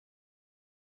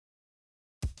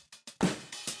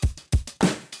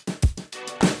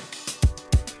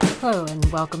Hello and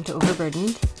welcome to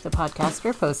Overburdened, the podcast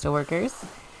for postal workers.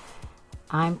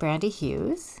 I'm Brandy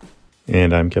Hughes.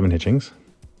 And I'm Kevin Hitchings.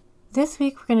 This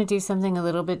week we're going to do something a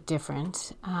little bit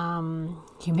different.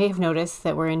 You may have noticed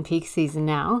that we're in peak season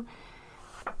now.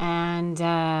 And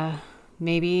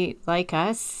maybe like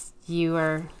us, you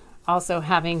are also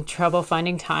having trouble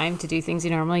finding time to do things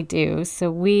you normally do. So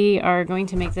we are going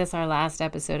to make this our last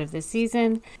episode of this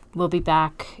season. We'll be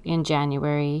back in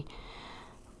January,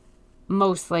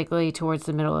 most likely towards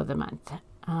the middle of the month.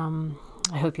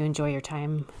 I hope you enjoy your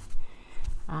time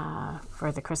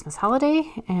for the Christmas holiday.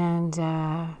 And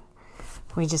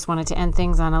we just wanted to end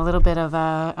things on a little bit of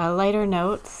a lighter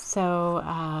note.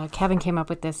 So Kevin came up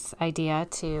with this idea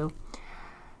to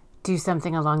do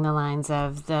something along the lines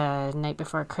of the Night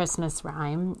Before Christmas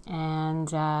rhyme. And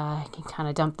he kind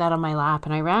of dumped that on my lap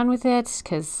and I ran with it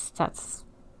because that's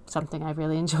something I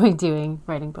really enjoy doing,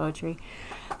 writing poetry.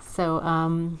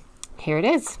 So here it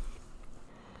is.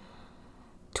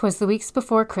 'Twas the weeks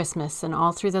before Christmas, and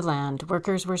all through the land,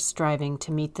 workers were striving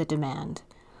to meet the demand.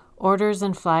 Orders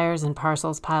and flyers and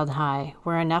parcels piled high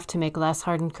were enough to make less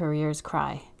hardened couriers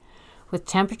cry. With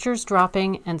temperatures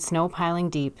dropping and snow piling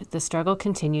deep, the struggle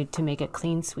continued to make a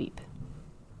clean sweep.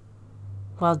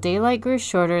 While daylight grew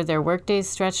shorter, their workdays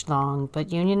stretched long,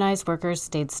 but unionized workers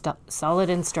stayed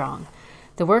solid and strong.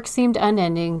 The work seemed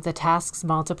unending, the tasks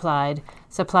multiplied,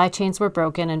 supply chains were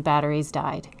broken and batteries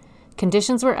died.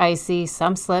 Conditions were icy,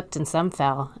 some slipped and some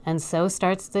fell, and so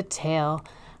starts the tale,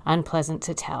 unpleasant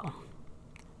to tell.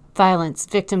 Violence,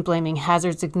 victim blaming,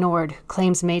 hazards ignored,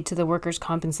 claims made to the Workers'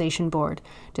 Compensation Board.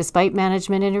 Despite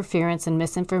management interference and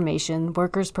misinformation,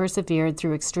 workers persevered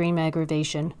through extreme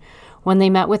aggravation. When they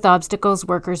met with obstacles,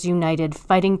 workers united,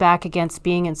 fighting back against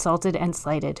being insulted and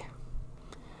slighted.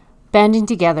 Banding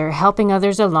together, helping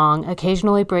others along,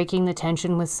 occasionally breaking the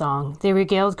tension with song, they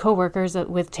regaled co-workers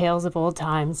with tales of old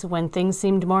times when things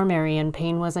seemed more merry and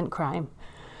pain wasn't crime.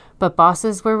 But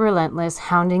bosses were relentless,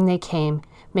 hounding they came,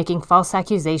 making false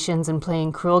accusations and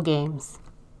playing cruel games.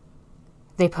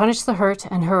 They punished the hurt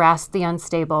and harassed the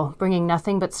unstable, bringing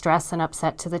nothing but stress and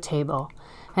upset to the table.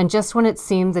 And just when it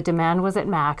seemed the demand was at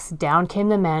max, down came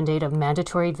the mandate of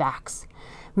mandatory vax.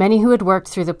 Many who had worked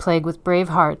through the plague with brave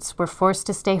hearts were forced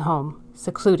to stay home,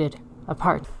 secluded,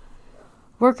 apart.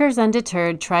 Workers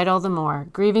undeterred tried all the more,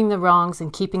 grieving the wrongs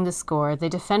and keeping the score. They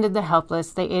defended the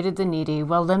helpless, they aided the needy,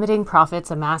 while limiting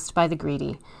profits amassed by the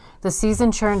greedy. The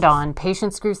season churned on,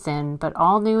 patience grew thin, but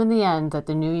all knew in the end that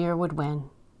the new year would win.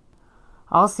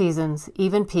 All seasons,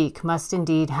 even peak, must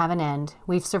indeed have an end.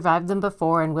 We've survived them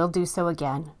before and will do so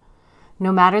again.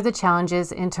 No matter the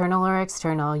challenges, internal or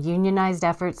external, unionized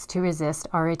efforts to resist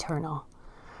are eternal.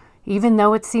 Even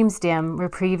though it seems dim,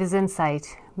 reprieve is in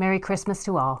sight. Merry Christmas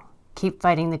to all. Keep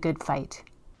fighting the good fight.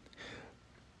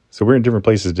 So we're in different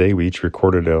places today. We each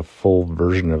recorded a full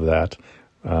version of that.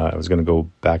 I was going to go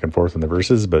back and forth on the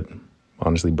verses, but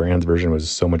honestly, Brand's version was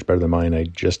so much better than mine. I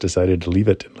just decided to leave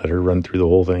it and let her run through the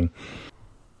whole thing.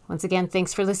 Once again,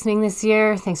 thanks for listening this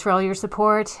year. Thanks for all your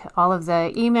support, all of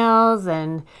the emails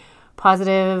and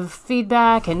positive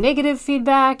feedback and negative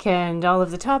feedback and all of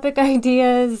the topic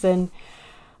ideas. And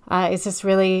it's just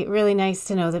really, really nice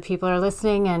to know that people are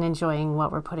listening and enjoying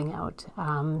what we're putting out.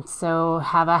 So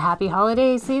have a happy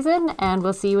holiday season and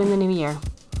we'll see you in the new year.